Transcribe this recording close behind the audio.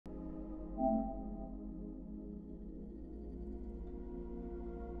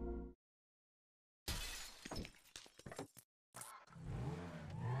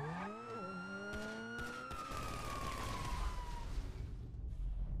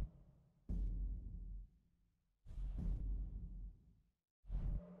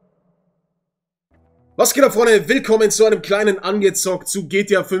Was geht ab, Freunde? Willkommen zu einem kleinen Angezockt zu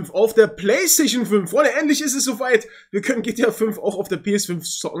GTA 5 auf der PlayStation 5. Freunde, endlich ist es soweit. Wir können GTA 5 auch auf der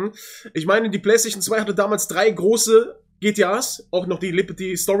PS5 zocken. Ich meine, die PlayStation 2 hatte damals 3 große GTAs. Auch noch die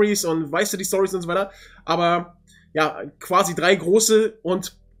Liberty Stories und Weißt du die Stories und so weiter. Aber ja, quasi 3 große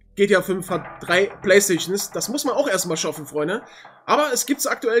und GTA 5 hat 3 Playstations. Das muss man auch erstmal schaffen, Freunde. Aber es gibt es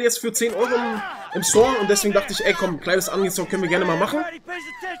aktuell jetzt für 10 Euro im Store. Und deswegen dachte ich, ey komm, kleines Angezockt können wir gerne mal machen.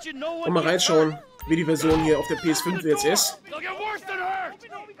 Und mal reinschauen, wie die Version hier auf der PS5 jetzt ist.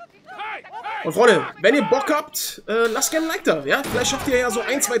 Und Freunde, wenn ihr Bock habt, lasst gerne ein Like da. Ja? Vielleicht schafft ihr ja so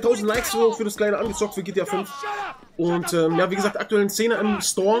 1.000, 2.000 Likes so für das kleine Angezockt für GTA 5. Und ja, wie gesagt, aktuell 10er im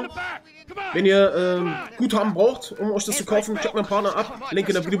Store. Wenn ihr Guthaben braucht, um euch das zu kaufen, checkt meinen Partner ab. Link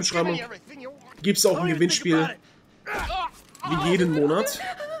in der Videobeschreibung. Gibt es auch ein Gewinnspiel. Wie jeden Monat.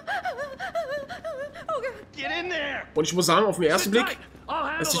 Und ich muss sagen, auf den ersten Blick,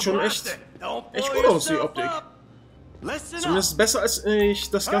 es sieht schon echt gut aus, die Optik. Zumindest besser, als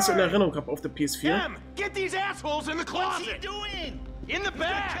ich das Ganze in Erinnerung habe auf der PS4.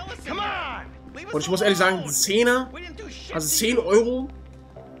 Und ich muss ehrlich sagen, 10er, also 10 Euro,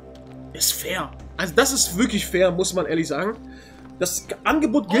 ist fair. Also das ist wirklich fair, muss man ehrlich sagen. Das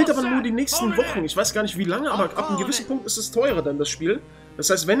Angebot gilt aber nur die nächsten Wochen. Ich weiß gar nicht wie lange, aber ab einem gewissen Punkt ist es teurer dann, das Spiel. Das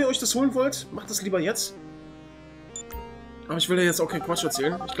heißt, wenn ihr euch das holen wollt, macht das lieber jetzt. Aber ich will ja jetzt auch keinen Quatsch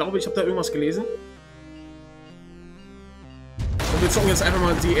erzählen. Ich glaube, ich habe da irgendwas gelesen. Und wir zocken jetzt einfach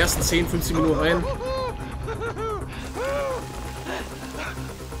mal die ersten 10, 15 Minuten rein.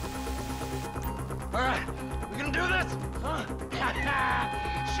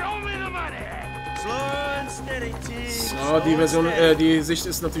 So, die Version, die Sicht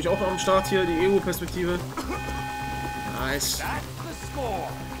ist natürlich auch am Start hier, die EU-Perspektive. Nice.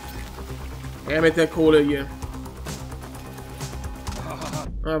 Ja, mit der Kohle hier.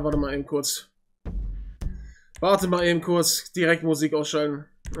 Ah, warte mal eben kurz. Warte mal eben kurz. Direkt Musik ausschalten.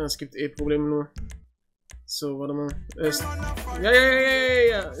 Es gibt eh Probleme nur. So, warte mal.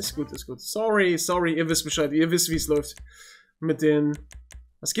 Ja. Ist gut, ist gut. Sorry. Ihr wisst Bescheid. Ihr wisst, wie es läuft. Mit den...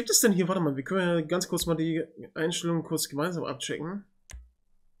 Was gibt es denn hier? Warte mal, wir können ja ganz kurz mal die Einstellungen kurz gemeinsam abchecken.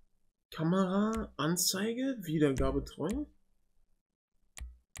 Kamera, Anzeige, Wiedergabetreu.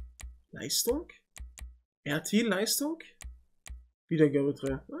 Leistung? RT-Leistung?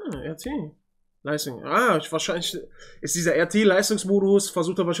 Wiedergabetreu. Ah, RT. Leistung. Ah, wahrscheinlich ist dieser RT-Leistungsmodus,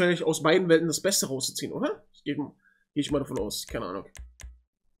 versucht er wahrscheinlich aus beiden Welten das Beste rauszuziehen, oder? Gehe ich mal davon aus. Keine Ahnung.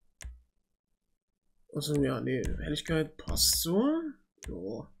 Also, ja, nee, Helligkeit passt so.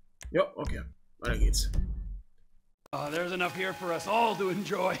 So. Ja, okay. Weiter geht's. There's enough here for us all to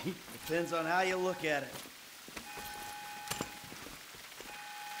enjoy. Depends on how you look at it.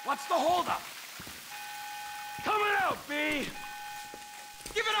 What's the holdup? Coming out, B!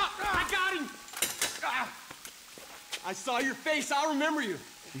 Give it up! I got him! I saw your face, I'll remember you.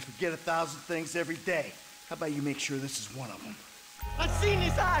 You forget 1,000 things every day. How about you make sure this is one of them? I've seen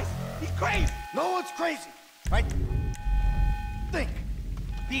his eyes! He's crazy! No one's crazy, right? Think.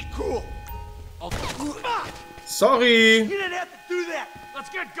 Be cool. Sorry! You didn't have to do that! Let's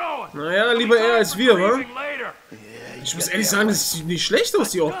get going! Naja, lieber er als wir, wa? Ich muss ehrlich sagen, das sieht nicht schlecht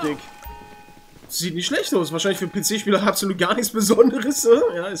aus, die Optik. Das sieht nicht schlecht aus. Wahrscheinlich für PC-Spieler absolut gar nichts Besonderes,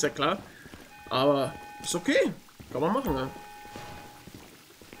 ja, ist ja klar. Aber ist okay. Kann man machen, ja.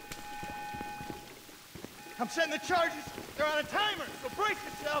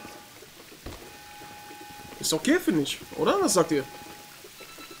 Ist okay, finde ich. Oder? Was sagt ihr?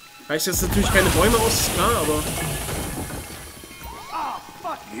 Reicht jetzt natürlich keine Bäume aus, ist klar, aber... Oh,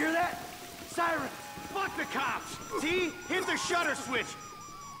 fuck, you hear that? Sirens! Fuck the cops! See? Hit the shutter switch!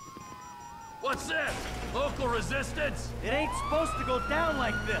 What's this? Local resistance? It ain't supposed to go down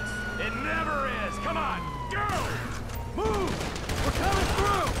like this. It never is. Come on, go! Move! We're coming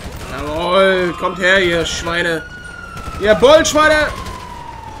through! Jawohl, kommt her, ihr Schweine! Ihr Bullschweine!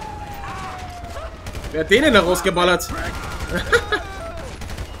 Wer hat den denn da rausgeballert?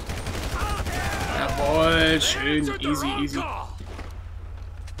 Jawohl, schön, easy.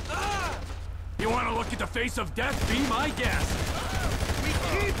 You want to look at the face of death? Be my guest. We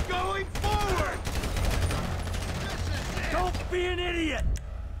keep going forward. Don't be an idiot.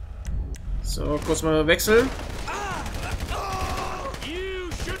 So, kurz mal wechseln. You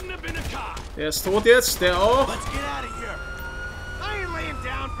shouldn't have been a cop. Der ist tot jetzt, der auch. Let's get out of here. I ain't laying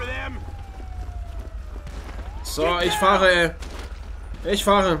down for them. So, ich fahre, ey. Ich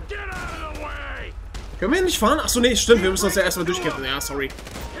fahre. Können wir nicht fahren? Achso, nee, stimmt. Wir müssen uns ja erstmal durchkämpfen. Ja, sorry.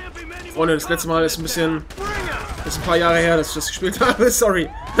 Freunde, das letzte Mal ist ein bisschen... Ist ein paar Jahre her, dass ich das gespielt habe. Sorry.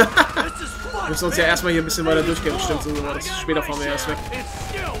 Wir müssen uns ja erstmal hier ein bisschen weiter durchkämpfen. Stimmt, so war das. Später fahren wir erst weg.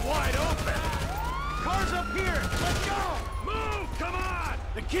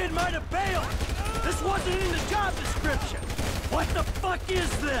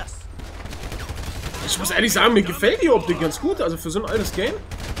 Ich muss ehrlich sagen, mir gefällt die Optik ganz gut. Also für so ein altes Game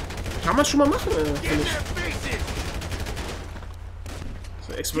kann man schon mal machen, finde ich.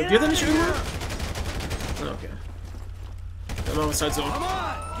 So, explodiert er nicht irgendwann? Ah, okay. Dann machen wir es halt so.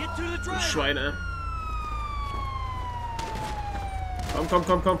 Die Schweine. Komm.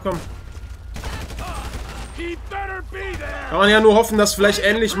 Kann man ja nur hoffen, dass vielleicht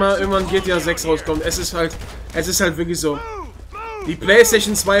endlich mal irgendwann GTA 6 rauskommt. Es ist halt wirklich so. Die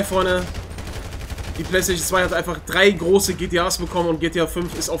PlayStation 2 vorne. Die PlayStation 2 hat einfach 3 große GTAs bekommen und GTA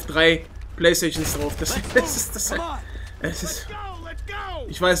 5 ist auf 3 PlayStations drauf. Das ist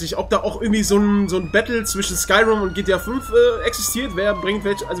ich weiß nicht, ob da auch irgendwie so ein Battle zwischen Skyrim und GTA 5 existiert. Wer bringt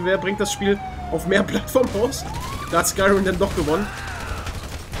das Spiel auf mehr Plattformen raus? Da hat Skyrim dann doch gewonnen.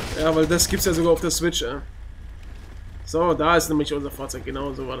 Ja, weil das gibt's ja sogar auf der Switch. So, da ist nämlich unser Fahrzeug.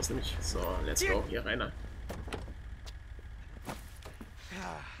 Genau, so war das nämlich. So, let's go. Hier, Rainer.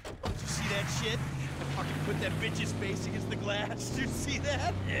 Put that bitch's face against the glass. Did you see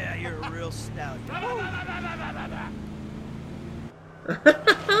that? Yeah, you're a real stout.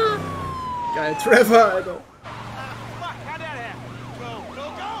 Geil, Trevor, Alter. Fuck, how'd that happen? Go!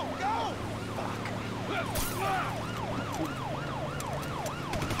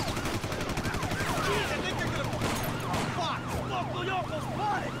 Jeez, I think they're gonna... Oh, fuck! Local yokels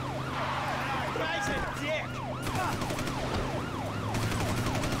spotted! Guy's a dick!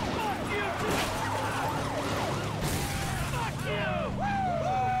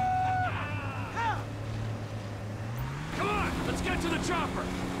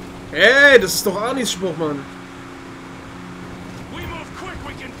 Hey, das ist doch Arnis Spruch, Mann.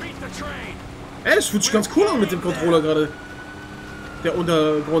 Ey, das fühlt sich ganz cool an mit dem Controller gerade. Der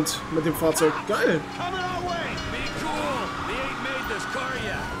Untergrund mit dem Fahrzeug. Geil.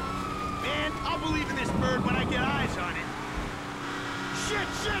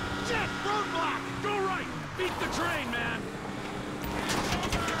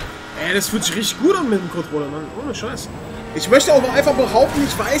 Ey, das fühlt sich richtig gut an mit dem Controller, Mann. Ohne Scheiß. Ich möchte auch mal einfach behaupten,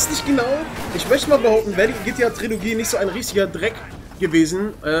 ich weiß nicht genau, ich möchte mal behaupten, wäre die GTA-Trilogie nicht so ein richtiger Dreck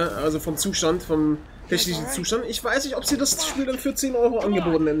gewesen, also vom Zustand, vom technischen Zustand. Ich weiß nicht, ob sie das Spiel dann für 10 €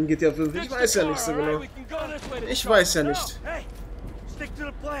 angeboten hätten, GTA 5. Ich weiß ja nicht so genau. Ich weiß ja nicht. Stick to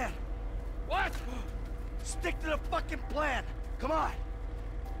the plan. What? Stick to the fucking plan. Come on.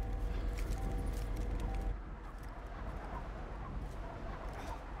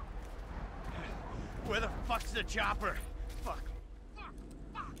 Where the fuck's the chopper? Fuck.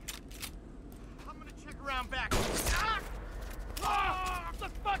 I'm gonna check around back. Ah! The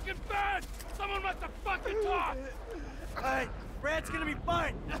fucking bed! Someone must have fucking talked! Alright, Brad's gonna be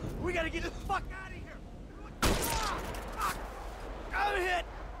fine. We gotta get the fuck out of here. Fuck! I'm hit!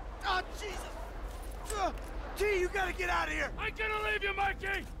 Oh, Jesus! T, you gotta get out of here! I'm gonna leave you,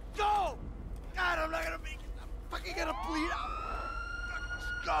 Mikey! Go! God, I'm not gonna make it. I'm fucking gonna bleed out.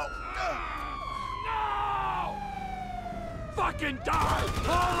 Go! No! Fucking die!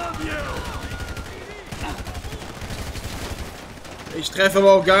 All of you! Ich treffe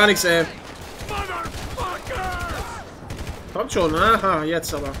aber auch gar nichts, ey. Kommt schon, aha,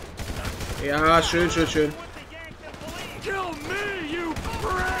 jetzt aber. Ja, schön. Kill me, you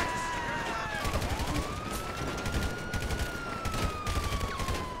pricks!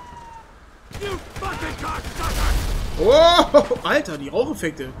 You fucking cocksucker! Oh, Alter, die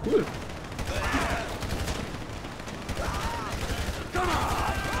Raucheffekte, cool.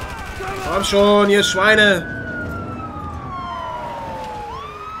 Komm schon, ihr Schweine.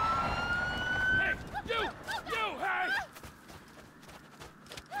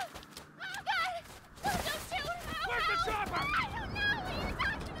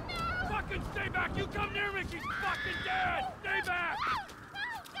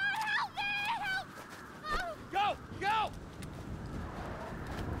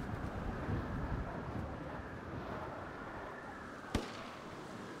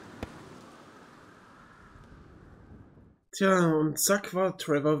 Tja, und zack war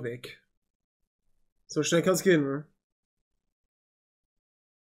Trevor weg. So schnell kann's gehen, ne?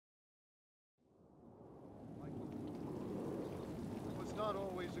 Was not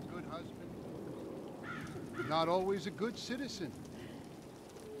always a good husband, not always a good citizen.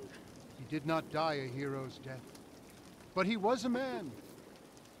 He did not die a hero's death. But he was a man.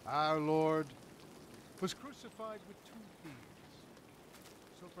 Our Lord was crucified with 2 thieves.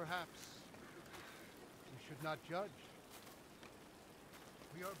 So perhaps we should not judge.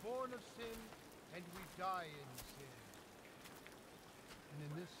 We are born of sin, and we die in sin. And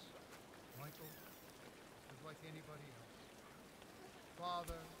in this, Michael is like anybody else.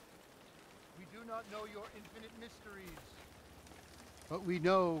 Father, we do not know your infinite mysteries, but we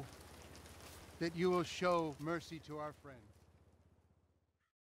know that you will show mercy to our friend.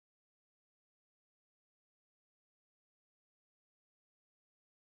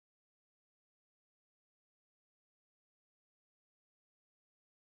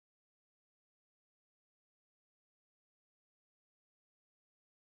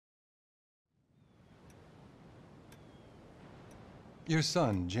 Your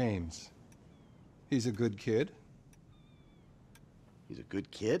son, James. He's a good kid. He's a good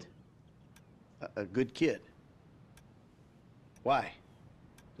kid? A good kid? Why?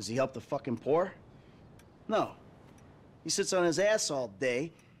 Does he help the fucking poor? No. He sits on his ass all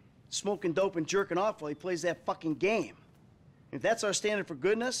day, smoking dope and jerking off while he plays that fucking game. If that's our standard for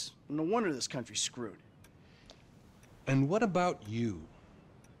goodness, no wonder this country's screwed. And what about you?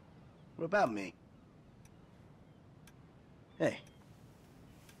 What about me? Hey.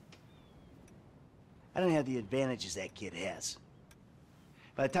 I don't have the advantages that kid has.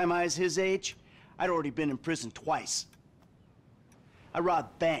 By the time I was his age, I'd already been in prison twice. I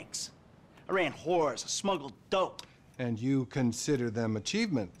robbed banks. I ran whores. I smuggled dope. And you consider them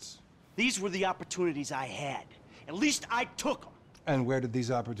achievements? These were the opportunities I had. At least I took them. And where did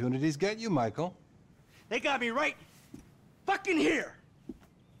these opportunities get you, Michael? They got me right fucking here.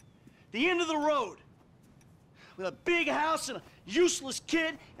 The end of the road. With a big house and a useless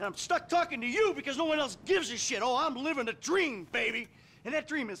kid, and I'm stuck talking to you because no one else gives a shit. Oh, I'm living a dream, baby. And that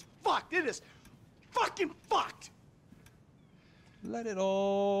dream is fucked. It is fucking fucked. Let it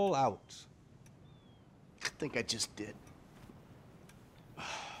all out. I think I just did.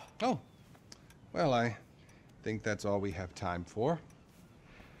 Oh, well, I think that's all we have time for.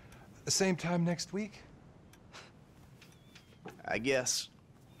 The same time next week? I guess.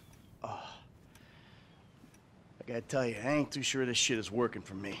 Oh. I gotta tell you, I ain't too sure this shit is working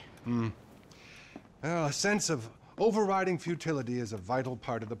for me. Well, a sense of overriding futility is a vital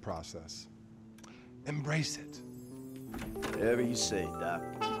part of the process. Embrace it. Whatever you say, Doc.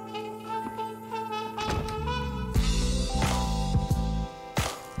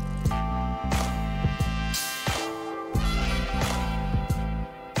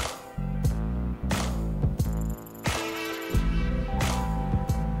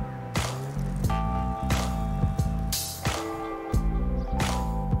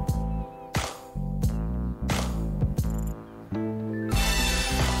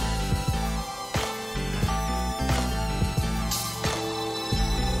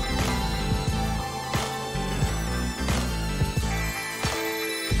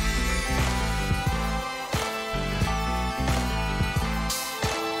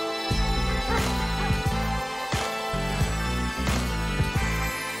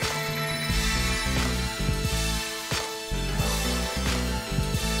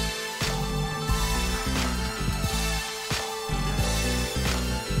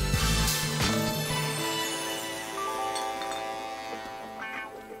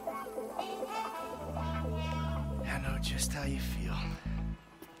 Just how you feel.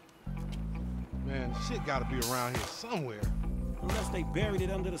 Man, shit gotta be around here somewhere. Unless they buried it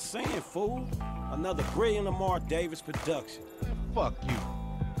under the sand, fool. Another brilliant Lamar Davis production. Man, fuck you.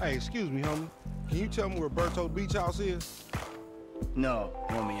 Hey, excuse me, homie. Can you tell me where Berto Beach House is? No,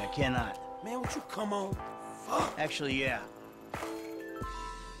 homie, I cannot. Man, would you come on? Fuck. Actually, yeah.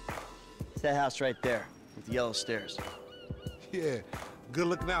 It's that house right there, with the yellow stairs. Yeah, good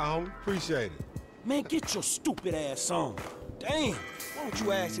looking out, homie. Appreciate it. Man, get your stupid ass on. Damn, why don't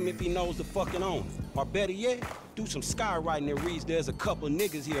you ask him if he knows the fucking owner? Or better yet, do some skywriting that reads there's a couple of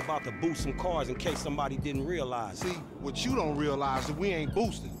niggas here about to boost some cars in case somebody didn't realize. See, what you don't realize is we ain't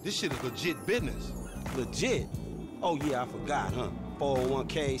boosting. This shit is legit business. Legit? Oh yeah, I forgot, huh?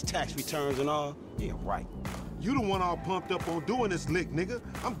 401ks, tax returns and all? Yeah, right. You the one all pumped up on doing this lick, nigga.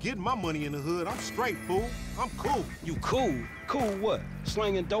 I'm getting my money in the hood. I'm straight, fool. I'm cool. You cool? Cool what?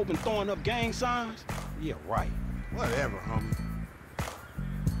 Slinging dope and throwing up gang signs? Yeah, right. Whatever, homie.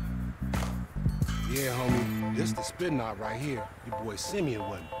 Yeah, homie. This the spin knot right here. Your boy Simeon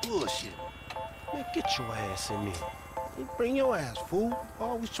wasn't bullshit. Man, get your ass in there. Hey, bring your ass, fool.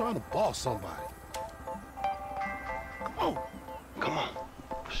 Always trying to boss somebody. Come on. Come on.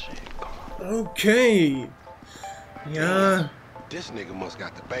 Shit, come on. Okay. Ja. This nigga must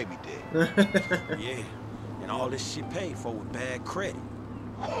got the baby dick. Yeah. And all this shit paid for with bad credit.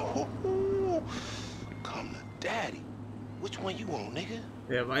 Come to daddy. Which one you want, nigga?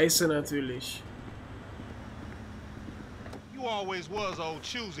 Der Weiße natürlich. You always was old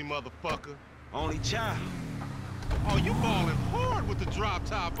choosy, motherfucker. Only child. Oh, you ballin' hard with the drop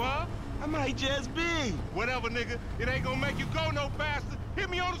top, huh? I might just be. Whatever, nigga. It ain't gonna make you go no faster. Hit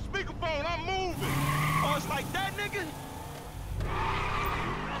me on the speakerphone. I'm moving. Oh, it's like that, nigga?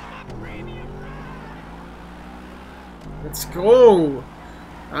 Let's go.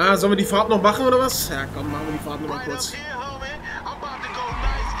 Ah, sollen wir die Fahrt noch machen oder was? Ja, komm, machen wir die Fahrt noch mal kurz.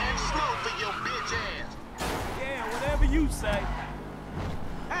 Yeah, whatever you say.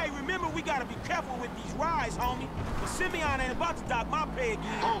 Hey, remember we gotta be careful with these rides, homie. But Simeon ain't about to dock my pay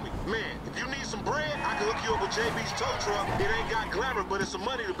again. Homie, man, if you need some bread, I can hook you up with JB's tow truck. It ain't got glamour, but it's some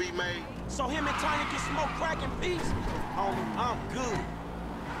money to be made. So him and Tanya can smoke crack in peace? Homie, I'm good.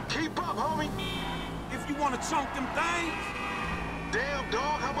 Keep up, homie. If you wanna chunk them things. Damn,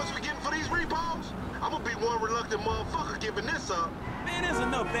 dog, how much we getting for these repos? I'm gonna be one reluctant motherfucker giving this up. Man, there's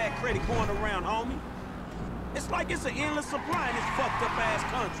enough bad credit going around, homie. It's like it's an endless supply in this fucked up ass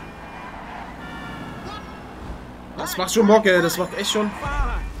country. Das macht schon Bock, ey. Das macht echt schon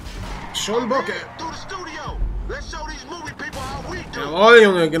Bock, ey. Jawohl,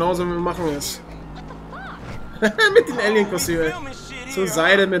 Junge, genauso wie wir machen es. Mit den Alien-Kostümen. Zur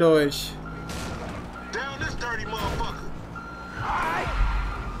Seite mit euch.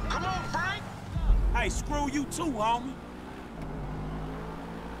 Hey, screw you too, homie.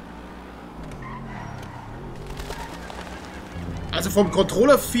 Also vom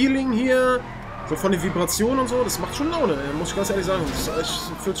Controller-Feeling hier, so von den Vibrationen und so, das macht schon Laune, muss ich ganz ehrlich sagen.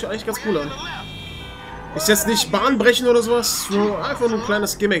 Das fühlt sich eigentlich ganz cool an. Ist jetzt nicht bahnbrechend oder sowas, nur einfach nur ein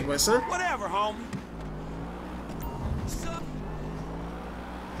kleines Gimmick, weißt du?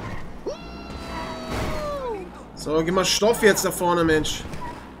 So, gib mal Stoff jetzt da vorne, Mensch.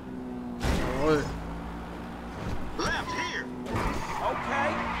 Jawohl.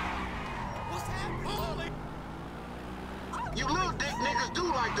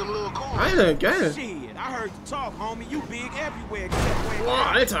 Alter, geil.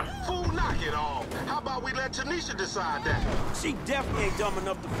 Boah, Alter. She definitely ain't dumb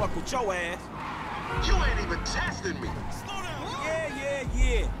enough to fuck with your ass. You ain't even testing me.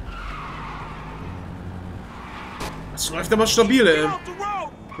 Yeah. Das läuft aber stabil, ey.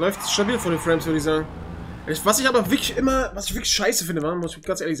 Läuft stabil von den Frames, würde ich sagen. Was ich aber wirklich immer, was ich wirklich scheiße finde, muss ich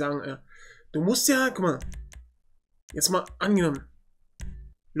ganz ehrlich sagen, ey. Du musst ja, guck mal, jetzt mal angenommen,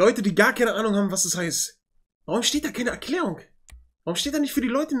 Leute, die gar keine Ahnung haben, was das heißt. Warum steht da keine Erklärung? Warum steht da nicht für die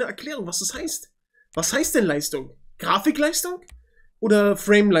Leute eine Erklärung, was das heißt? Was heißt denn Leistung? Grafikleistung? Oder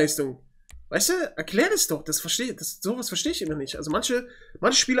Frame-Leistung? Weißt du, erklär das doch. Sowas verstehe ich immer nicht. Also manche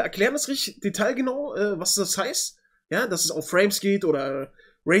Spieler erklären das richtig detailgenau, was das heißt. Ja, dass es auf Frames geht oder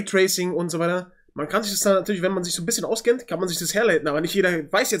Raytracing und so weiter. Man kann sich das dann natürlich, wenn man sich so ein bisschen auskennt, kann man sich das herleiten. Aber nicht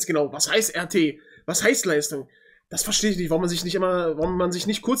jeder weiß jetzt genau, was heißt RT? Was heißt Leistung? Das verstehe ich nicht, warum man sich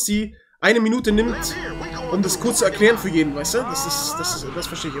nicht kurz die eine Minute nimmt, um das kurz zu erklären für jeden, weißt du? Das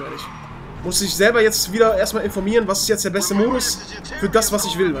verstehe ich aber nicht. Muss ich selber jetzt wieder erstmal informieren, was ist jetzt der beste Modus für das, was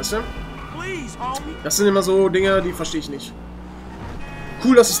ich will, weißt du? Das sind immer so Dinge, die verstehe ich nicht.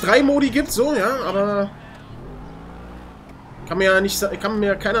 Cool, dass es 3 Modi gibt, so, ja, aber kann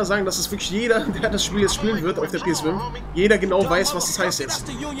mir keiner sagen, dass es wirklich jeder, der das Spiel jetzt spielen wird auf der PS5, jeder genau weiß, was das heißt jetzt.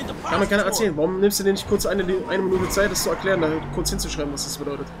 Kann mir keiner erzählen. Warum nimmst du dir nicht kurz eine Minute Zeit, das zu erklären, da kurz hinzuschreiben, was das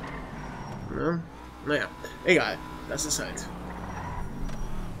bedeutet? Ja, naja, egal. Das ist halt.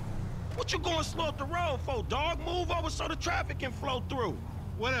 What you gonna slow up the road for, dog? Move over so the traffic can flow through.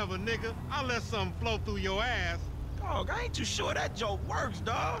 Whatever, nigga. I'll let something flow through your ass. Dog, I ain't too sure that joke works,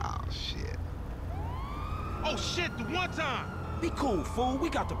 dog. Oh, shit. Oh, shit, the one time. Be cool, fool. We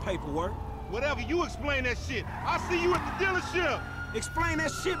got the paperwork. Whatever, you explain that shit. I'll see you at the dealership. Explain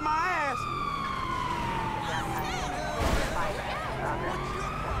that shit my ass.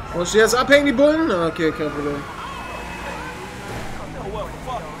 Muss ich jetzt abhängen, die Bullen? Okay, kein Problem.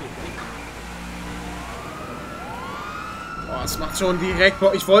 Boah, es macht schon direkt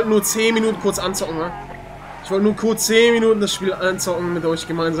Bock. Ich wollte nur 10 Minuten kurz anzocken, ne? Ich wollte nur kurz 10 Minuten das Spiel anzocken mit euch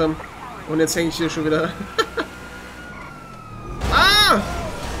gemeinsam. Und jetzt hänge ich hier schon wieder. Ah!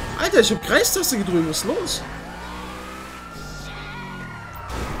 Alter, ich habe Kreistaste gedrückt. Was ist los?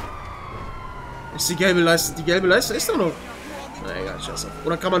 Ist die gelbe Leiste? Die gelbe Leiste ist doch noch. Na egal, scheiße.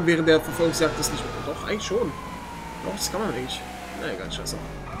 Oder kann man während der Verfolgungsjagd das nicht mehr? Doch, eigentlich schon. Doch, das kann man eigentlich. Na egal, scheiße.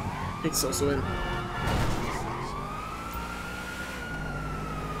 Kriegst du auch so hin.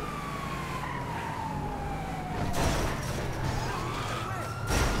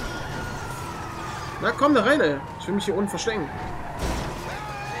 Na komm da rein, ey. Ich will mich hier unten verstecken.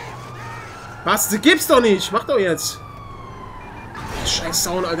 Was? Das gibt's doch nicht. Mach doch jetzt. Scheiß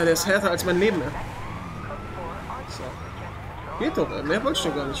Sound, Alter. Der ist härter als mein Leben, ey. So. Geht doch, ey. Mehr wollte ich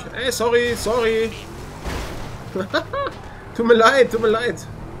doch gar nicht. Ey, sorry, sorry. Tut mir leid, tut mir leid.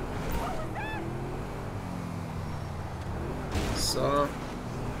 So.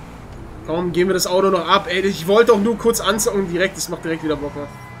 Komm, gehen wir das Auto noch ab. Ey, ich wollte doch nur kurz anzocken direkt. Das macht direkt wieder Bock.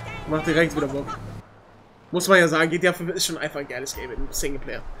 Macht direkt wieder Bock. Muss man ja sagen, GTA 5 ist schon einfach ein geiles Game im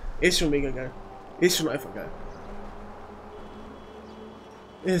Singleplayer. Ist schon mega geil. Ist schon einfach geil.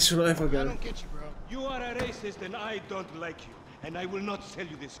 Ist schon einfach geil. You are a racist and I don't like you. And I will not sell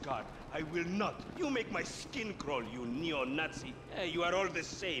you this car. I will not. You make my skin crawl, you neo-Nazi. Hey, you are all the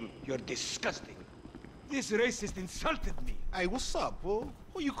same. You're disgusting. This racist insulted me. Hey, what's up, fool?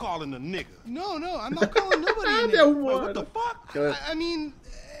 Who you calling a nigga? No, I'm not calling nobody a nigga. Wait, what the fuck? I mean,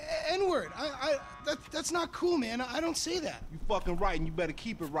 N-word. That's not cool, man. I don't say that. You fucking right, and you better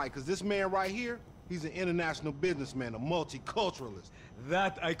keep it right, because this man right here, he's an international businessman, a multiculturalist.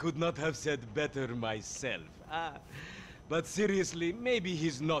 That I could not have said better myself. But seriously, maybe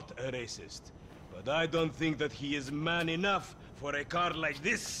he's not a racist. But I don't think that he is man enough for a car like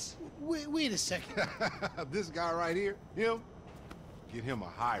this. Wait a second. This guy right here, him, get him a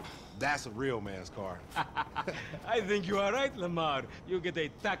hybrid. That's a real man's car. I think you are right, Lamar. You get a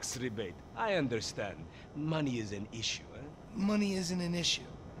tax rebate. I understand. Money is an issue, eh? Money isn't an issue.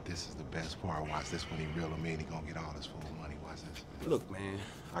 This is the best part. Watch this when he reel him in. He gonna get all his full money. Watch this. Look, man,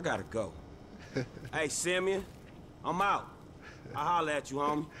 I gotta go. Hey, Simeon, I'm out. I'll holler at you,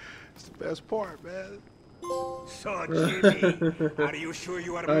 homie. It's the best part, man. So, Jimmy, are you sure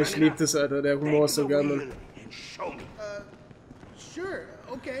you are Ich lieb das, Alter. Der Humor ist so geil, Mann. Sure,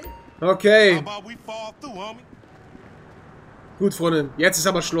 okay. Okay. How about we fall through, homie? Gut, Freunde. Jetzt ist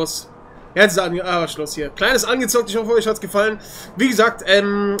aber Schluss. Jetzt ist aber Schluss hier. Kleines angezockt. Ich hoffe, euch hat's gefallen. Wie gesagt,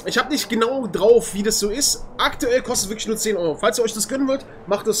 ich habe nicht genau drauf, wie das so ist. Aktuell kostet es wirklich nur 10 Euro. Falls ihr euch das gönnen wollt,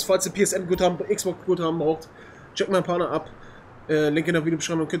 macht es. Falls ihr PSN-Guthaben, Xbox-Guthaben braucht, checkt meinen Partner ab. Link in der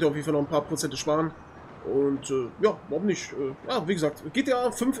Videobeschreibung, könnt ihr auf jeden Fall noch ein paar Prozente sparen. Und ja, warum nicht? Ja, wie gesagt, GTA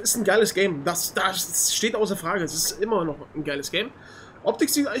 5 ist ein geiles Game. Das steht außer Frage. Es ist immer noch ein geiles Game. Optik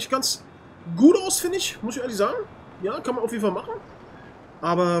sieht eigentlich ganz gut aus, finde ich. Muss ich ehrlich sagen. Ja, kann man auf jeden Fall machen.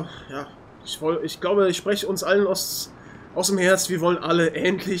 Aber, ja, ich glaube, ich spreche uns allen aus dem Herz. Wir wollen alle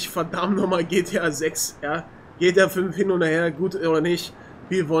endlich, verdammt nochmal, GTA 6. Ja, GTA 5 hin und her, gut oder nicht.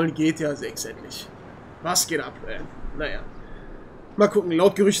 Wir wollen GTA 6 endlich. Was geht ab, Naja. Mal gucken,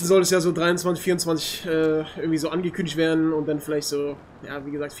 laut Gerüchten soll es ja so 23, 24 irgendwie so angekündigt werden und dann vielleicht so, ja,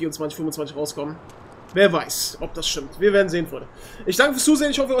 wie gesagt, 24, 25 rauskommen. Wer weiß, ob das stimmt. Wir werden sehen, Freunde. Ich danke fürs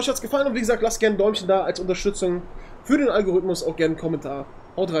Zusehen, ich hoffe, euch hat es gefallen und wie gesagt, lasst gerne ein Däumchen da als Unterstützung für den Algorithmus, auch gerne einen Kommentar.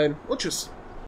 Haut rein und tschüss.